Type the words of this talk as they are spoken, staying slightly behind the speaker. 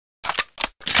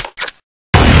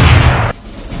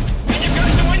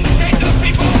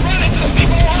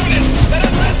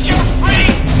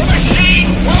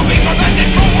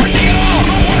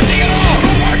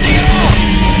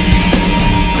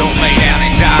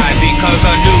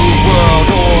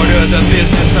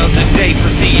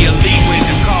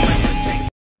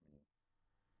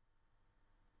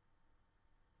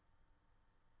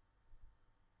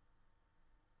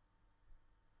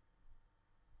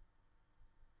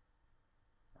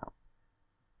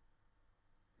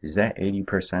Is that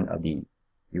 80% of the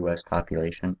US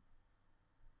population?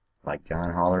 Like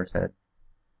John Holler said?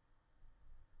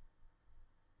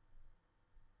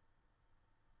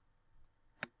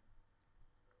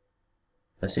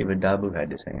 Let's see what Dabu had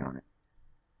to say on it.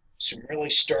 Some really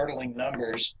startling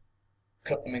numbers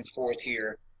coming forth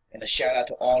here, and a shout out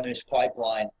to All News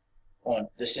Pipeline on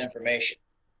this information.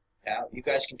 Now, you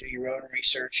guys can do your own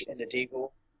research into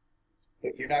Deagle,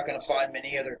 but you're not going to find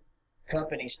many other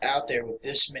companies out there with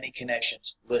this many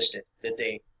connections listed that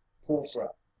they pull from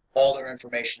all their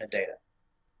information and data.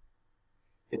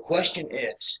 The question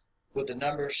is, with the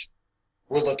numbers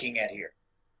we're looking at here,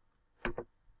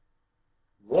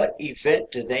 what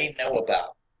event do they know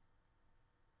about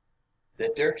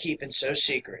that they're keeping so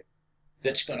secret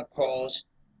that's going to cause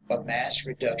a mass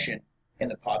reduction in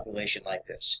the population like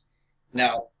this?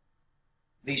 Now,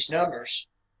 these numbers,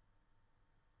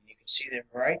 you can see them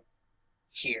right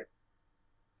here,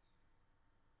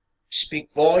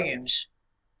 speak volumes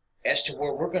as to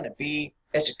where we're going to be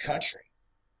as a country.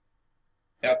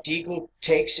 Now, Deagle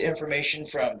takes information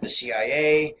from the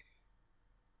CIA,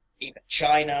 even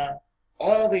China,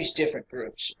 all these different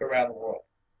groups around the world.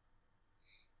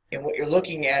 And what you're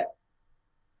looking at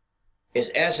is,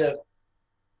 as of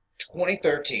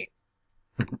 2013,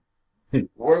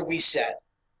 where we sat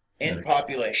in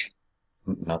population.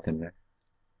 Nothing there.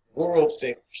 World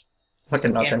figures.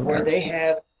 Fucking nothing And where there. they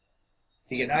have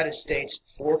the United States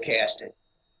forecasted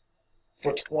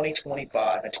for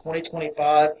 2025. And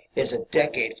 2025 is a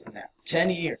decade from now,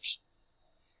 10 years.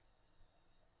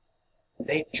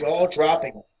 They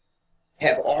jaw-droppingly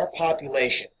have our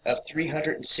population of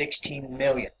 316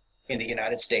 million in the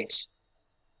United States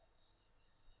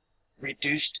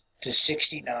reduced to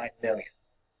 69 million.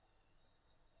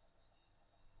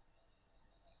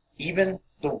 Even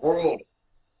the world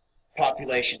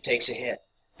population takes a hit.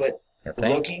 But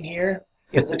looking here,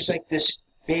 it looks like this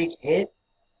big hit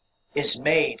is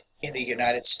made in the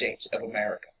United States of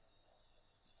America.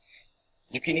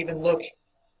 You can even look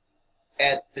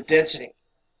at the density.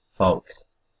 Folks,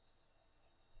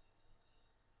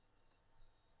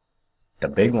 the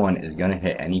big one is gonna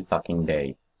hit any fucking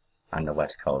day on the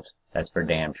West Coast. That's for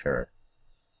damn sure.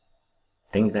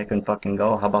 Things that can fucking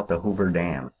go, how about the Hoover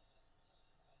Dam?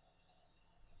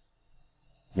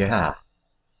 Yeah.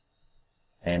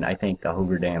 And I think the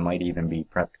Hoover Dam might even be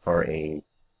prepped for a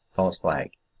false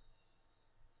flag.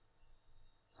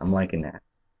 I'm liking that.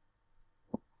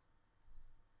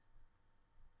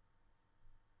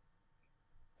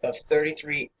 Of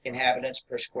 33 inhabitants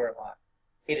per square mile.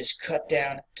 It is cut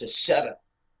down to 7.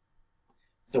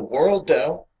 The world,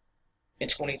 though, in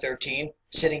 2013,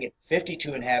 sitting at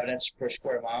 52 inhabitants per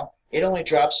square mile, it only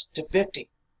drops to 50.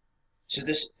 So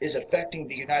this is affecting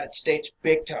the United States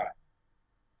big time.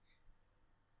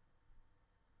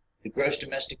 The gross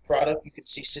domestic product, you can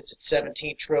see, sits at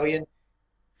 17 trillion,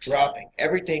 dropping,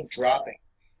 everything dropping.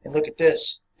 And look at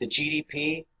this, the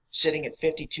GDP sitting at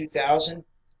 52,000,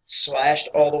 slashed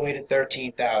all the way to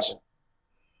 13,000.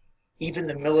 Even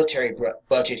the military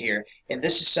budget here, and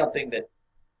this is something that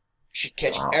should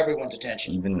catch everyone's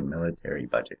attention. Even the military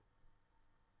budget.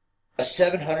 A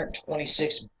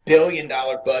 $726 billion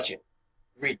budget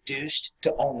reduced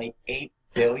to only $8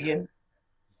 billion.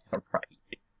 Right.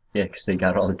 Yeah, because they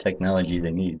got all the technology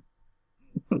they need.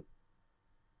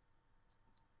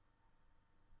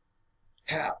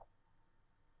 How?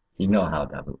 You know how,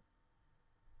 Dabu.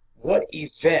 What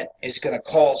event is going to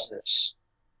cause this?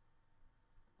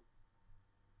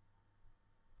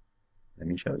 Let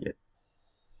me show you.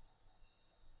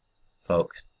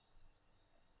 Folks,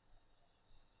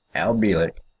 Al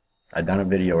Bielek, I've done a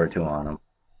video or two on him.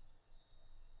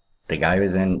 The guy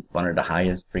was in one of the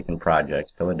highest freaking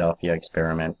projects, Philadelphia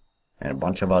Experiment, and a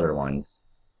bunch of other ones.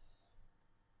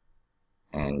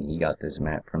 And he got this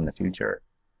map from the future.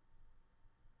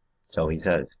 So he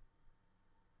says,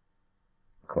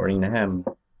 according to him,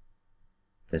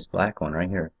 this black one right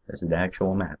here, this is the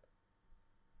actual map.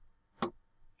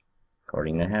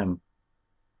 According to him,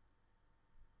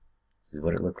 this is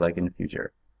what it looked like in the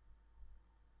future.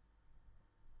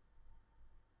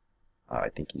 I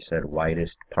think he said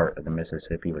widest part of the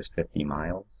Mississippi was 50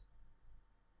 miles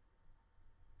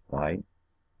wide.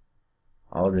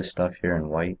 All this stuff here in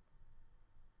white,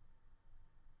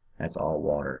 that's all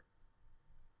water.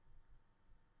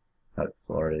 Look,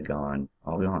 Florida's gone,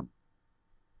 all gone.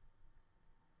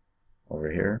 Over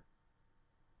here,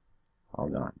 all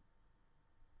gone.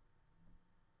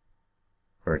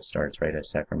 Where it starts, right at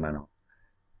Sacramento.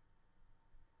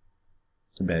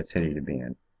 It's a bad city to be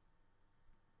in.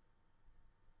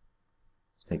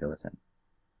 Let's take a listen.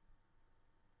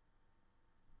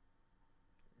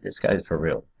 This guy's for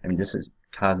real. I mean, this is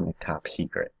cosmic top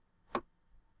secret.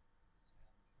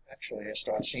 Actually, I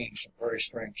started seeing some very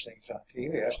strange things on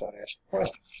TV. I started asking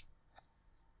questions.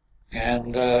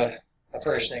 And the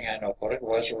first thing I noted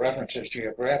was references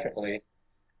geographically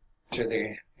to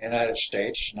the United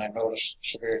States, and I noticed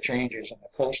severe changes in the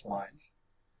coastline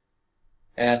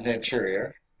and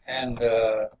interior, and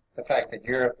the fact that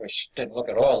Europe didn't look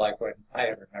at all like what I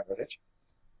had remembered it.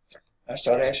 I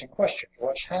started asking questions.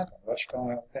 What's happened? What's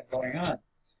been going on?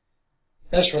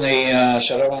 That's when they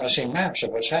said, I want to see maps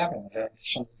of what's happened, and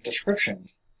some description.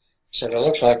 Said, it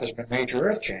looks like there's been major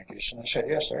earth changes. And I said,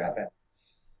 yes, there have been.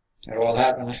 It all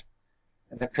happened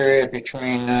in the period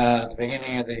between the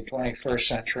beginning of the 21st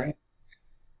century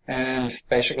and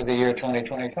basically the year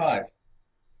 2025.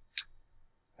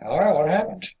 All right, what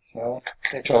happened? Well,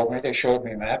 they told me, they showed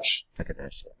me maps, Look at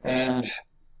that shit. and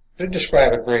to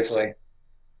describe it briefly,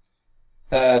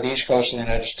 the east coast of the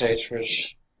United States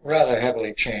was rather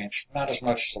heavily changed, not as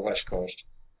much as the west coast,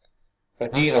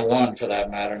 but neither one for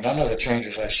that matter. None of the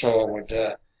changes I saw would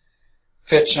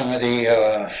fit some of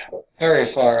the very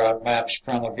far out maps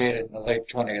promulgated in the late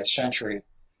 20th century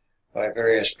by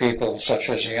various people such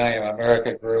as the I Am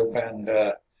America group and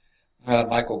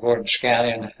Michael Gordon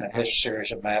Scallion and his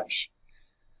series of maps.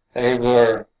 They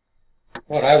were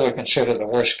what I would consider the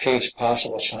worst case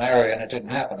possible scenario, and it didn't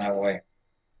happen that way.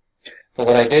 But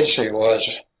what I did see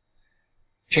was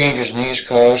changes in the East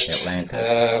Coast,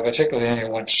 particularly when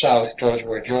you went south towards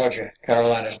where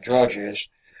Carolinas, Georgia is.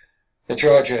 The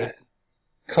Georgia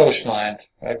coastline,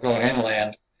 going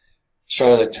inland,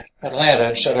 so that Atlanta,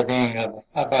 instead of being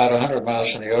about 100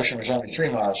 miles from the ocean, was only 3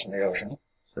 miles from the ocean.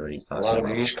 So he's A talking lot of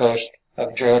about the east coast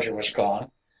of Georgia was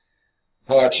gone.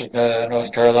 Parts of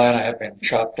North Carolina had been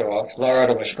chopped off.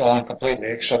 Florida was gone completely,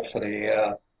 except for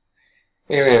the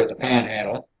area of the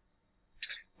Panhandle.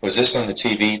 Was this on the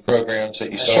TV programs that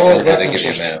you I saw, saw or did they give you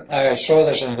references. a map? I saw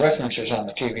this in references on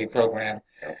the TV program,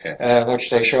 Okay.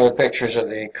 which they showed pictures of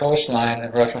the coastline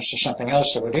in reference to something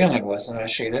else that we're dealing with. And I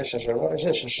see this. I said, "What is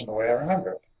this? This isn't the way I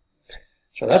remember it."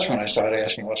 So that's when I started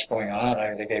asking what's going on,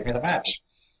 and they gave me the maps.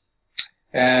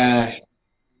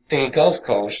 The Gulf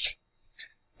Coast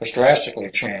was drastically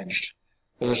changed.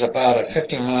 It was about a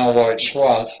 50-mile wide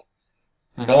swath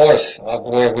north of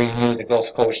where we knew the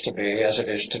Gulf Coast to be, as it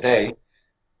is today,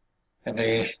 in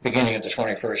the beginning of the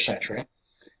 21st century.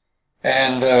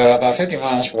 And about 50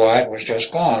 miles wide was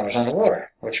just gone. It was underwater,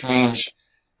 which means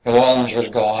New Orleans was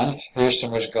gone,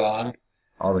 Houston was gone,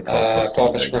 all the Gulf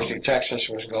Corpus cities are Christi, gone. Texas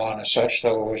was gone as such,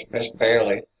 though it was just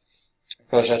barely,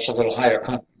 because that's a little higher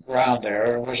ground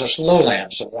there. It was just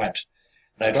lowlands that went.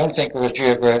 And I don't think it was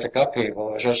geographic upheaval.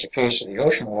 It was just a case of the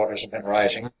ocean waters have been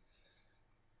rising,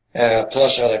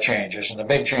 plus other changes. And the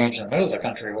big change in the middle of the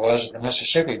country was the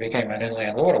Mississippi became an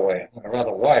inland waterway, a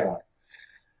rather wide one,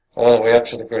 all the way up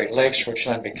to the Great Lakes, which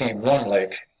then became one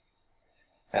lake.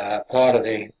 Part of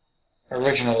the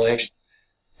original lakes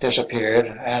disappeared,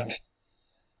 and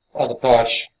other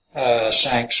parts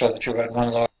sank so that you had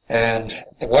one large. And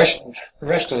the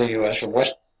rest of the U.S. or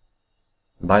west.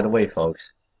 By the way,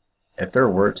 folks, if there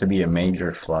were to be a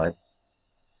major flood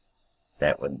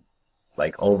that would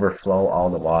like overflow all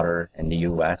the water in the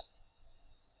U.S.,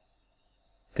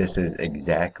 this is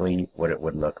exactly what it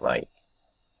would look like.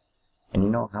 And you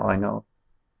know how I know?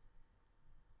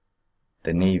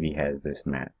 The Navy has this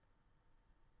map.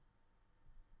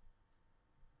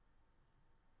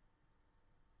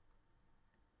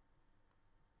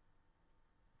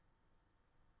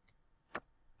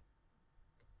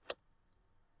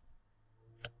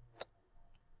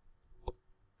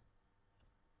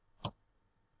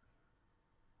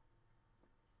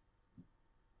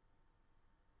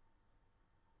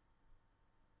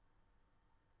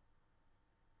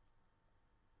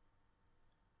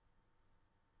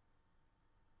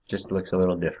 Just looks a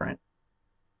little different.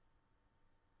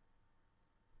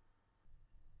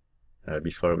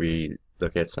 Before we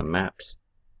look at some maps,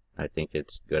 I think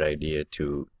it's a good idea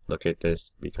to look at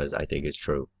this because I think it's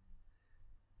true.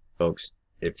 Folks,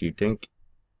 if you think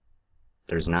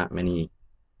there's not many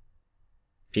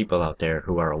people out there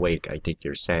who are awake, I think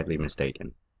you're sadly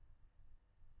mistaken.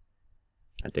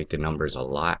 I think the number's a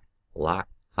lot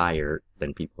higher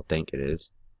than people think it is.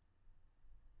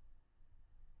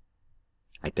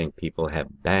 I think people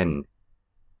have been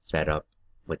fed up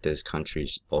with this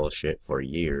country's bullshit for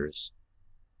years.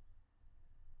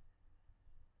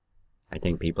 I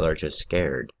think people are just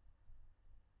scared.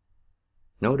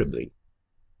 Notably,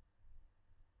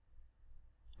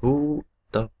 who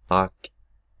the fuck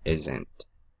isn't?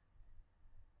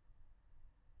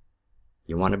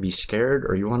 You want to be scared,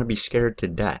 or you want to be scared to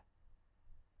death?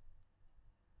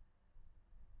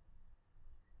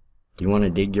 You want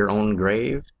to dig your own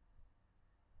grave?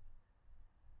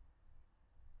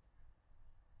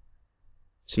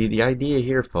 See, the idea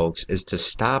here, folks, is to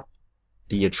stop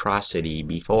the atrocity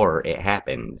before it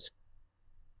happens.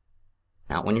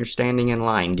 Not when you're standing in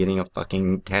line getting a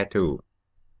fucking tattoo.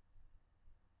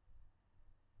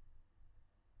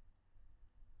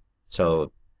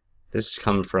 So, this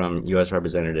comes from U.S.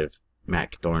 Representative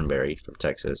Mac Thornberry from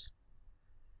Texas,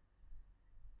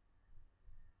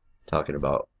 talking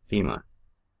about FEMA.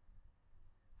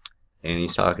 And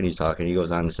he's talking, he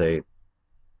goes on to say,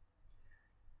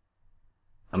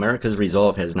 America's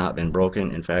resolve has not been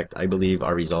broken. In fact, I believe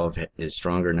our resolve is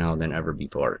stronger now than ever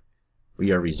before.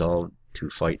 We are resolved to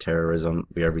fight terrorism,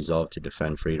 we are resolved to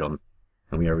defend freedom,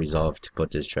 and we are resolved to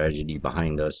put this tragedy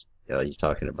behind us. He's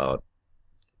talking about,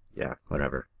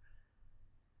 whatever.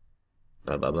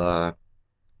 Blah, blah, blah.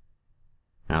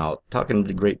 Now, talking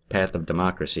the great path of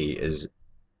democracy is,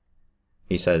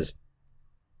 he says,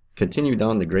 continue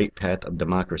down the great path of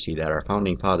democracy that our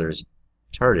founding fathers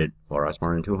charted for us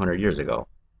more than 200 years ago.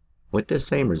 With this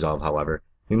same resolve, however,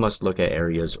 we must look at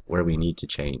areas where we need to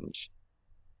change.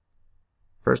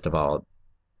 First of all,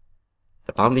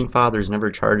 the founding fathers never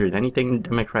chartered anything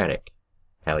democratic,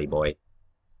 Pally boy.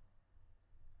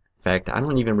 In fact, I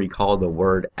don't even recall the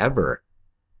word ever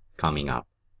coming up.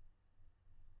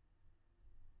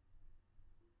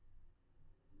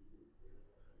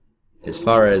 As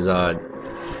far as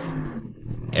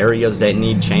areas that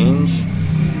need change,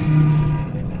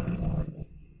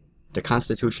 the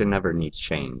Constitution never needs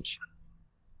change.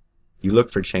 You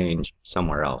look for change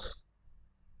somewhere else.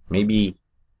 Maybe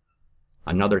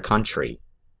another country.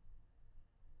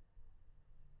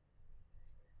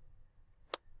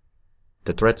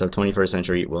 The threats of 21st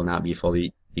century will not be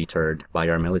fully deterred by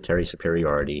our military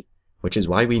superiority, which is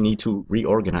why we need to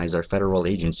reorganize our federal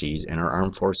agencies and our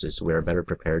armed forces so we are better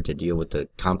prepared to deal with the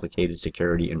complicated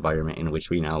security environment in which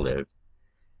we now live.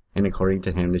 And according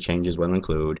to him, the changes will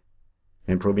include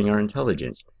improving our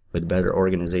intelligence with better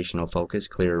organizational focus,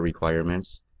 clearer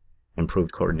requirements,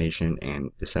 improved coordination and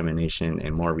dissemination,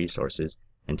 and more resources.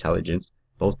 Intelligence,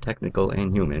 both technical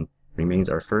and human, remains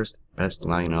our first best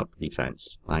line of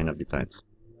defense.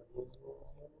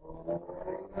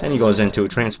 Then he goes into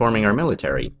transforming our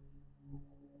military.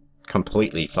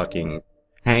 Completely fucking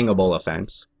hangable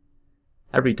offense.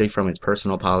 Everything from its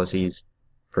personnel policies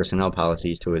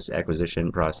to its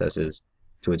acquisition processes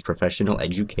to its professional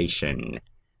education.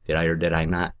 Did I or did I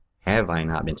not? Have I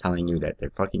not been telling you that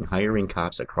they're fucking hiring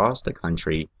cops across the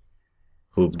country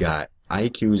who've got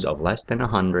IQs of less than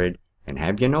 100? And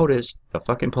have you noticed the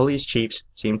fucking police chiefs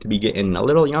seem to be getting a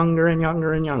little younger and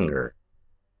younger and younger?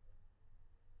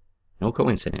 No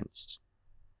coincidence.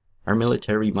 Our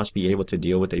military must be able to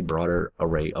deal with a broader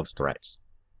array of threats.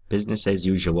 Business as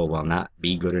usual will not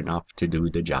be good enough to do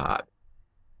the job.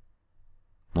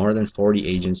 More than 40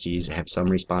 agencies have some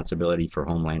responsibility for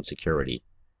homeland security.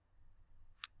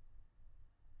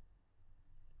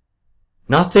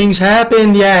 Nothing's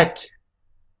happened yet!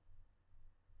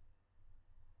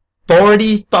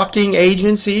 40 fucking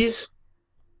agencies?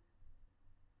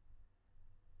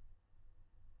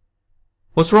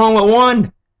 What's wrong with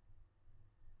one?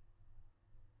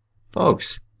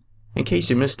 Folks, in case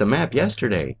you missed the map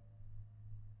yesterday,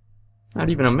 not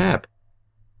even a map,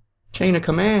 chain of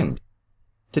command.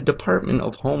 The Department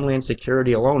of Homeland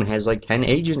Security alone has like 10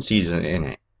 agencies in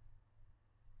it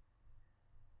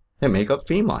that make up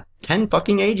FEMA. 10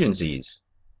 fucking agencies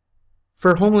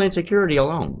for Homeland Security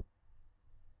alone.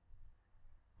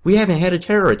 We haven't had a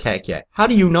terror attack yet. How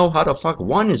do you know how the fuck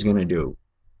one is gonna do?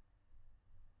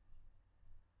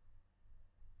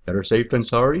 Better safe than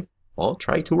sorry? Well,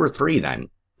 try 2 or 3 then.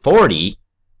 40?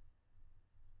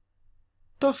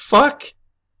 The fuck?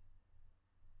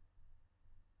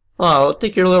 Well, I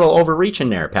think you're a little overreaching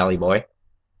there, Pally boy.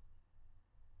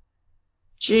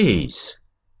 Jeez.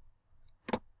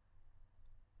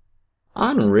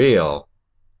 Unreal.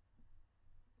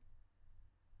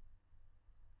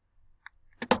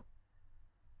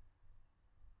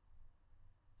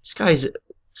 This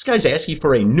guy's asking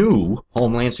for a new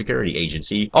Homeland Security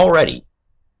agency already.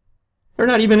 They're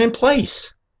not even in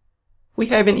place. We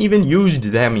haven't even used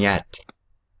them yet.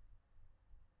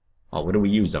 Well, what do we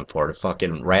use them for? To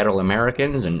fucking rattle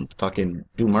Americans and fucking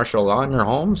do martial law in their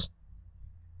homes?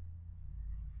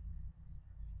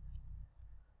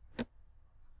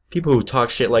 People who talk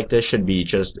shit like this should be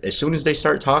just, as soon as they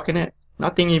start talking it,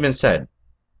 nothing even said.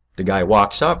 The guy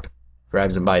walks up,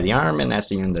 grabs him by the arm, and that's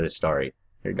the end of the story.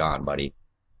 You're gone, buddy.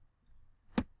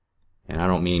 And I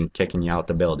don't mean kicking you out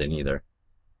the building either.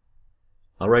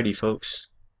 Alrighty, folks.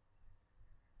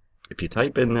 If you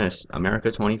type in this,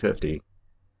 America 2050,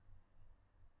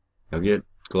 You'll get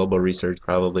global research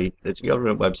probably. It's a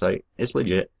government website. It's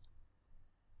legit.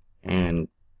 And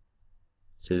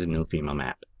this is a new FEMA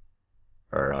map.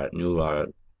 Or a new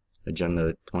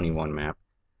Agenda 21 map.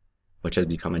 Which has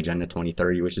become Agenda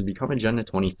 2030, which has become Agenda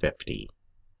 2050.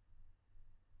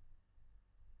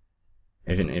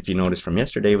 And if you notice from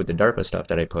yesterday with the DARPA stuff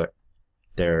that I put,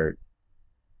 the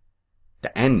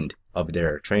end of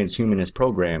their transhumanist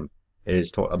program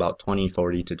is about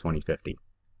 2040 to 2050.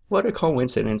 What a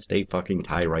coincidence, they fucking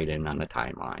tie right in on the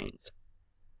timelines.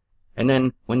 And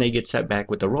then when they get set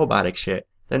back with the robotic shit,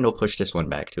 then they'll push this one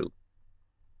back too.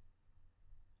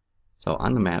 So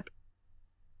on the map,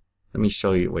 let me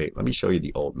show you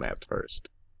the old map first.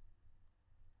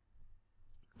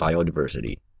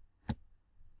 Biodiversity.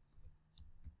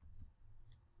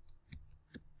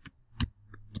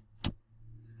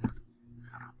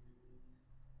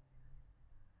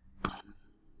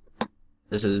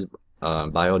 This is a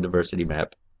biodiversity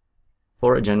map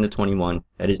for Agenda 21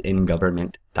 that is in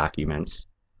government documents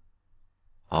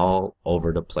all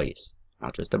over the place.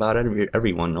 Not just about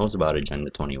everyone knows about Agenda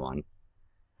 21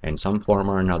 in some form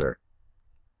or another.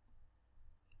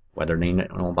 Whether they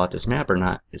know about this map or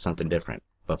not is something different.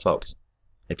 But folks,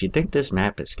 if you think this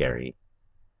map is scary,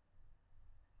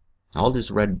 all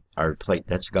this red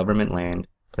that's government land,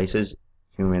 places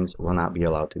humans will not be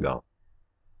allowed to go.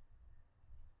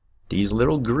 These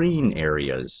little green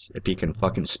areas, if you can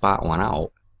fucking spot one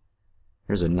out,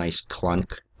 here's a nice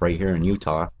clunk right here in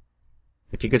Utah.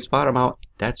 If you could spot them out,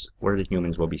 that's where the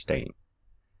humans will be staying.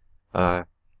 I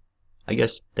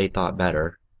guess they thought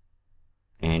better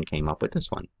and came up with this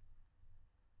one.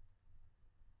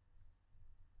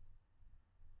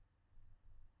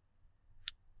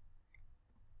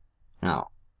 Now,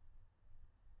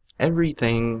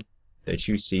 everything that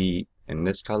you see in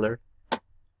this color,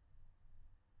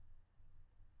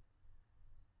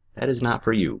 that is not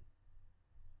for you.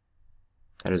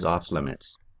 That is off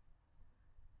limits.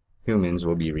 Humans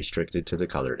will be restricted to the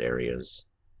colored areas.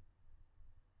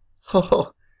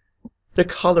 Oh, the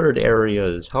colored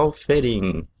areas! How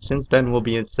fitting! Since then we'll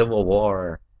be in civil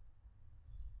war.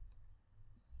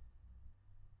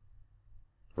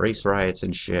 Race riots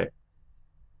and shit.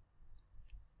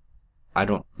 I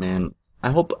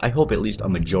hope at least a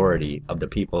majority of the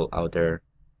people out there,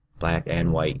 black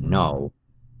and white, know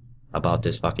about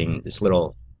this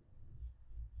little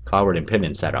coward and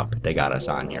pigeon setup they got us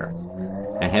on here.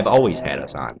 And have always had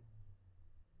us on.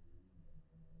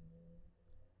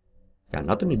 Got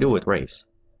nothing to do with race.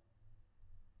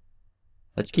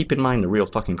 Let's keep in mind the real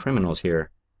fucking criminals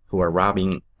here who are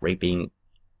robbing, raping,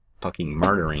 fucking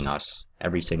murdering us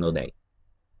every single day.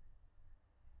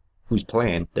 Whose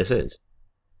plan this is.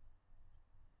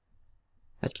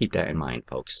 Let's keep that in mind,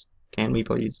 folks. Can we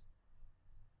please?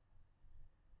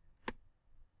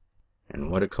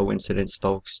 And what a coincidence,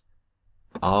 folks.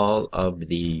 All of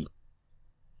these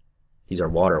are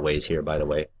waterways here, by the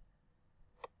way.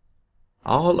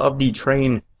 All of the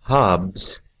train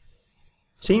hubs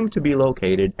seem to be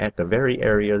located at the very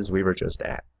areas we were just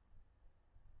at.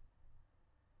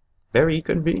 Very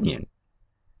convenient.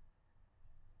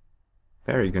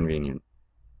 Very convenient.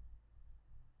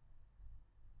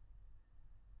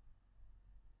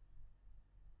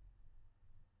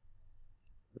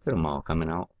 Look at them all coming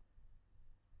out.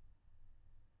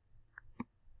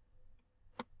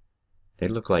 They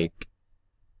look like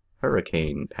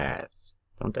hurricane paths,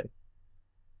 don't they?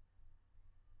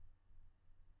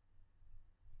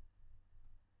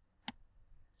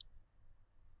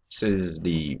 This is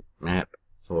the map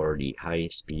for the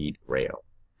high-speed rail.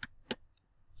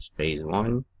 Phase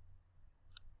 1,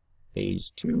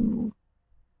 Phase 2,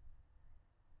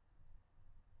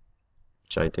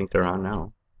 which I think they're on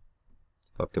now.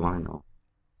 Fuck do I know?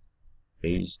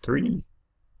 Phase 3.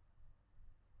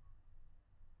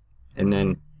 And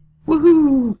then,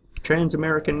 woohoo!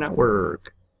 Trans-American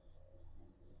Network!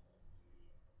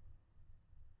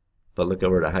 But look at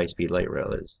where the high-speed light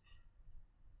rail is.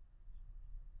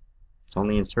 It's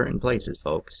only in certain places,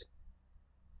 folks.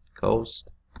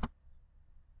 Coast.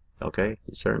 Okay,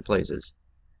 in certain places.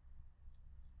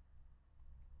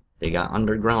 They got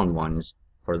underground ones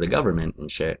for the government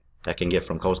and shit that can get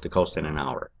from coast to coast in an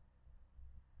hour.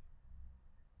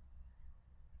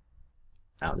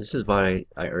 Now, this is why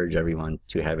I urge everyone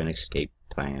to have an escape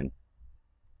plan.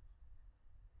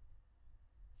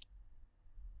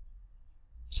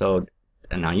 So,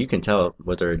 and now you can tell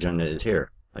what their agenda is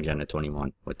here, Agenda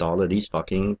 21, with all of these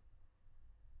fucking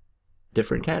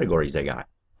different categories they got.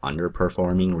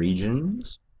 Underperforming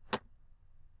regions.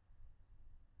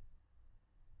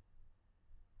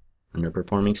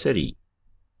 Underperforming city.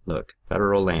 Look,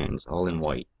 federal lands, all in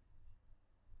white.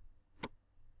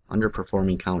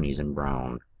 Underperforming counties in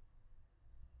brown.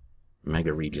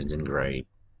 Mega regions in gray.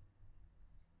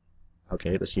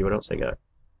 Okay, let's see what else I got.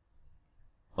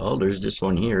 Well, there's this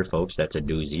one here, folks, that's a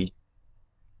doozy.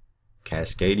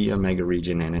 Cascadia mega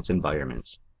region and its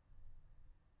environments.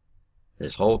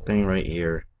 This whole thing right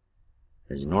here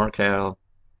is NorCal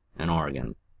and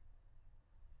Oregon.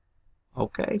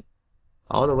 Okay,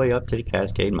 all the way up to the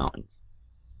Cascade Mountains.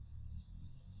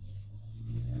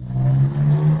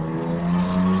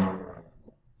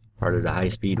 Part of the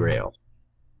high-speed rail.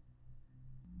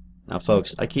 Now,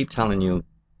 folks, I keep telling you,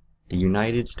 the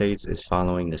United States is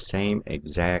following the same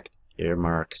exact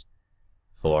earmarks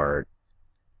for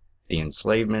the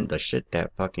enslavement, the shit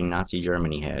that fucking Nazi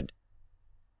Germany had.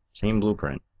 Same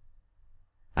blueprint.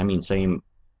 I mean, same,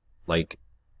 like,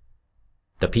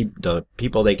 the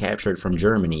people they captured from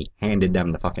Germany handed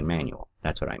them the fucking manual.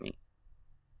 That's what I mean.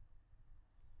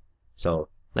 So,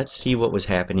 let's see what was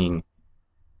happening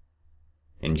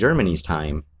in Germany's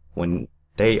time when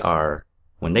they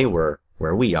were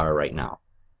where we are right now.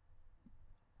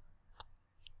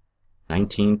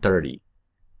 1930,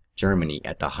 Germany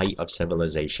at the height of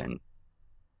civilization.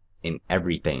 In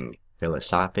everything,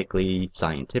 philosophically,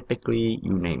 scientifically,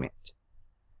 you name it.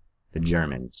 The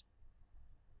Germans.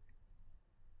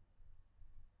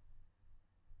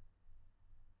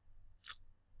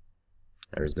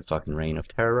 There's the fucking reign of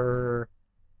terror.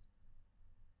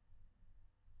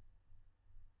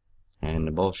 And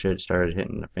the bullshit started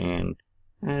hitting the fan.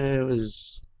 It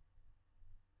was...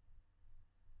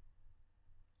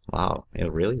 Wow, it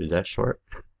really was that short?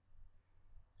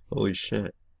 Holy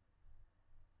shit.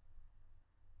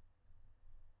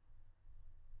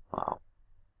 Wow.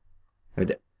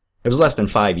 It was less than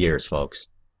 5 years, folks.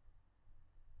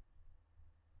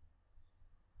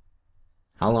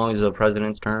 How long is the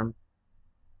president's term?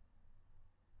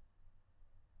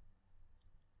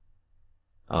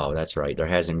 Oh, that's right. There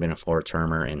hasn't been a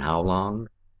 4-termer in how long?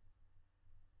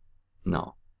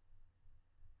 No.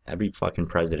 Every fucking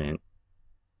president,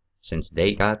 since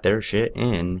they got their shit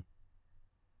in,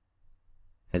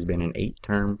 has been an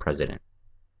 8-term president.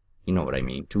 You know what I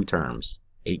mean. 2 terms.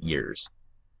 8 years.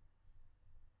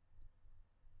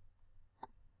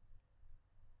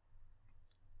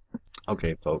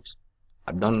 Okay, folks.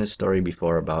 I've done this story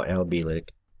before about Al Bielek,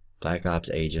 Black Ops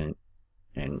agent,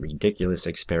 and ridiculous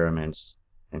experiments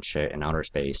and shit in outer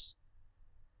space.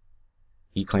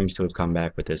 He claims to have come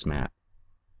back with this map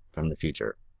from the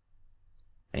future.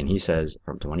 And he says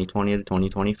from 2020 to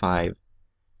 2025,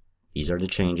 these are the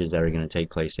changes that are going to take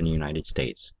place in the United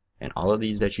States. And all of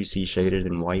these that you see shaded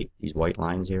in white, these white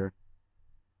lines here,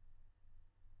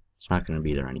 it's not going to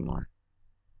be there anymore.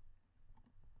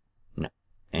 No.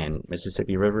 And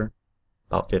Mississippi River,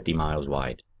 about 50 miles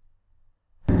wide.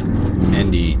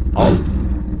 And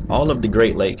all of the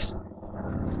Great Lakes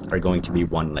are going to be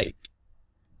one lake.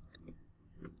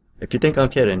 If you think I'm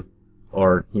kidding,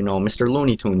 or, you know, Mr.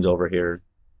 Looney Tunes over here,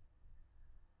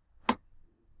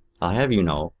 I'll have you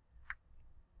know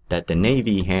that the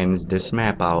Navy hands this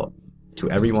map out to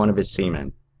every one of its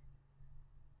seamen.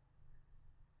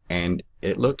 And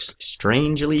it looks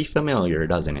strangely familiar,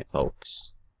 doesn't it,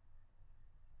 folks?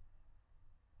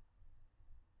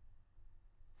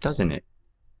 Doesn't it,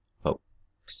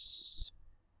 folks?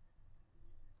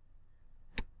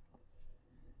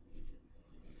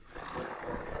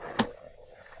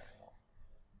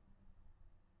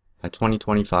 By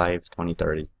 2025,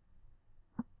 2030.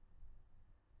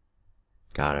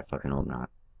 God, I fucking hope not.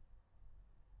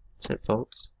 That's it,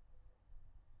 folks.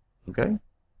 Okay.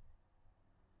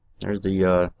 There's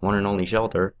the one and only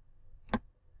shelter.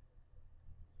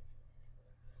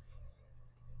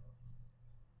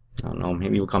 I don't know,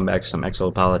 maybe we'll come back to some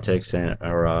exopolitics and,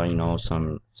 or you know,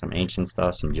 some ancient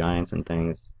stuff, some giants and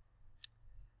things.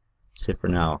 That's it for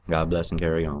now. God bless and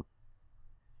carry on.